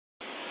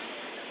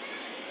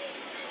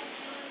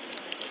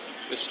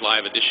This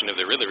live edition of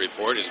the Ridley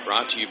Report is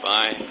brought to you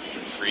by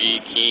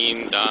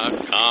freekeen.com.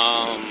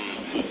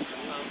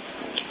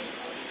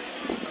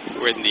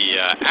 We're in the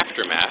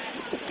aftermath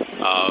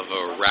of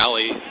a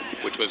rally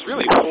which was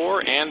really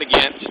for and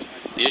against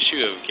the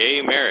issue of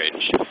gay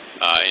marriage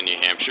in New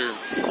Hampshire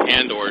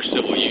and or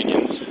civil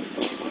unions.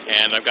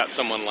 And I've got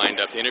someone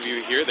lined up to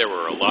interview here. There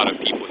were a lot of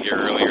people here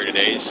earlier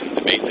today. Some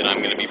debate that I'm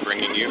going to be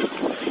bringing you.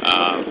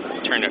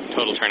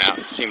 Total turnout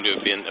seemed to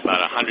have been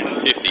about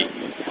 150.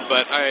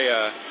 But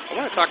I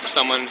want to talk to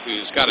someone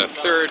who's got a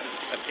third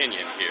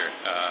opinion here.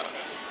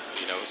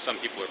 Some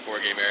people are for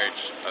gay marriage,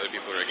 other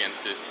people are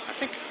against it. I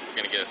think we're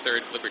going to get a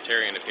third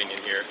libertarian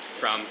opinion here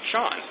from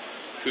Sean,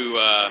 who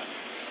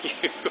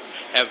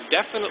have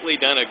definitely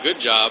done a good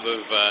job of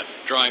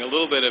drawing a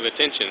little bit of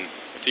attention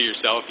to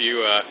yourself.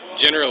 You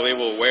generally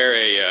will wear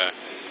a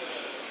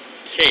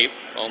cape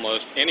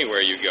almost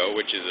anywhere you go,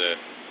 which is a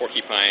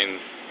porcupine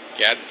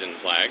Gadsden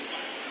flag.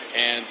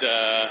 And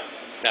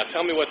now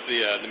tell me what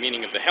the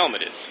meaning of the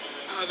helmet is.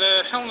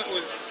 The helmet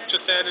was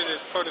just added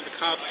as part of the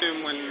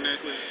costume when it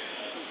was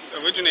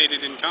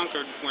originated in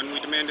Concord, when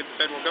we demanded the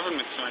federal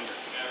government surrender.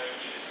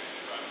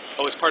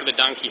 Oh, it's part of the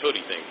Don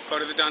Quixote thing.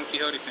 Part of the Don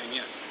Quixote thing,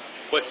 yes.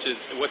 What's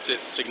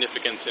its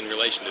significance in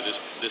relation to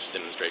this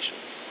demonstration?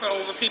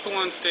 Well, the people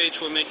on stage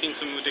were making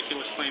some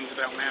ridiculous claims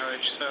about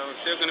marriage, so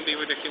if they're going to be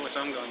ridiculous,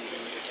 I'm going to be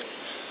ridiculous.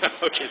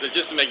 Okay, so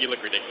just to make you look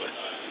ridiculous.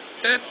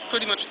 That's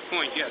pretty much the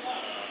point, yes.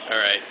 All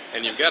right,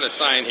 and you've got a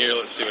sign here.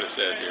 Let's see what it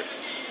says here.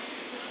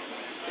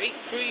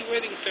 State-free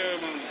wedding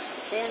ceremony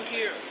performed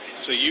here.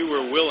 So you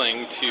were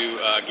willing to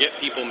get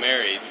people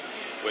married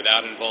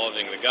without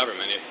involving the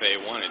government if they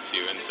wanted to,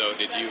 and so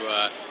did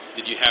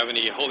you have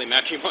any holy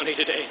matrimony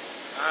today?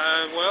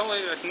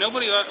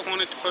 Nobody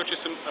wanted to purchase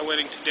a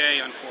wedding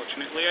today,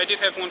 unfortunately. I did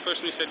have one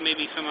person who said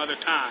maybe some other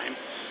time.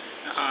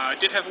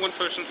 I did have one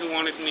person who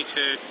wanted me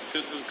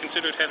who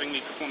considered having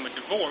me perform a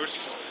divorce,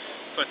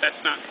 but that's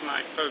not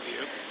my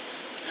purview.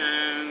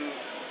 And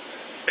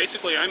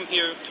basically, I'm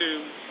here to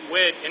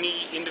wed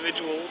any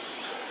individuals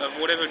of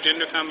whatever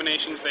gender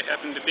combinations they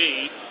happen to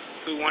be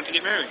who want to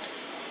get married.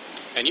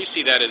 And you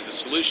see that as the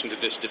solution to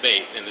this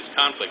debate and this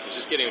conflict,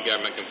 is just getting the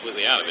government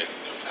completely out of it.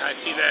 I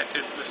see that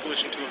as the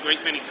solution to a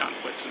great many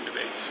conflicts and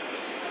debates.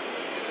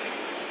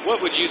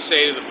 What would you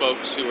say to the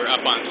folks who were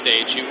up on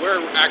stage who were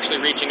actually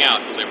reaching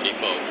out to Liberty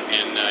folk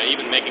and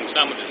even making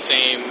some of the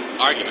same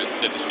arguments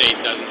that the state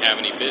doesn't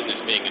have any business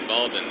being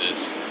involved in this?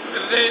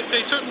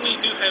 They certainly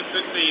do have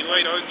the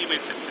right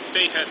argument that the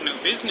state has no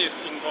business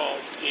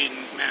involved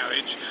in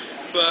marriage,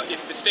 but if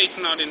the state's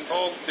not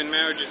involved in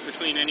marriages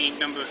between any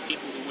number of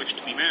people who wish to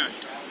be married,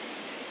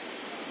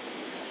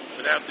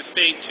 without the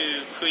state to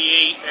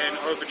create an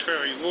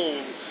arbitrary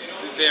rule,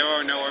 there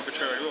are no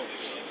arbitrary rules.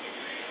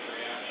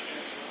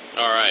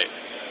 All right.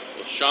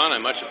 Well, Sean,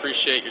 I much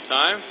appreciate your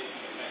time,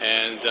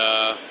 and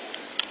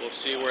we'll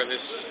see where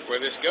this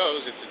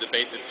goes. It's a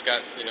debate that's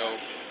got,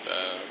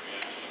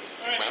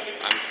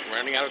 I'm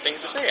running out of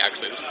things to say,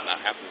 actually. This does not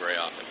happen very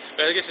often.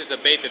 But I guess it's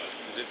a debate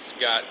that's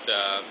got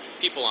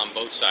people on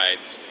both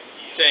sides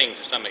saying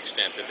to some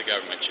extent that the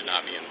government should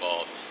not be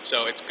involved.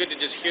 So it's good to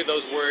just hear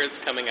those words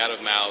coming out of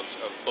mouths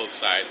of both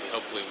sides, and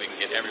hopefully we can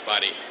get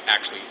everybody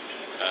actually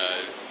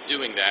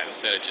doing that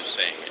instead of just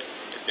saying it.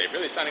 It's Dave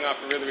Ridley signing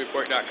off from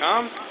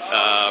RidleyReport.com,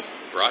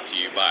 brought to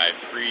you by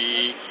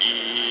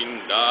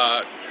freekeen.com.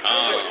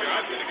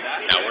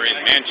 Now, we're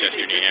in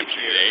Manchester, New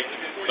Hampshire today,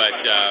 but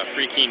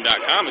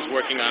freekeen.com is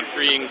working on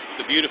freeing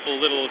the beautiful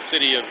little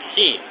city of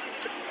Keene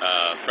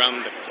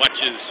from the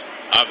clutches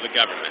of the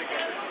government.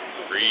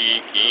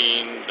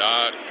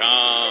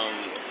 freekeen.com.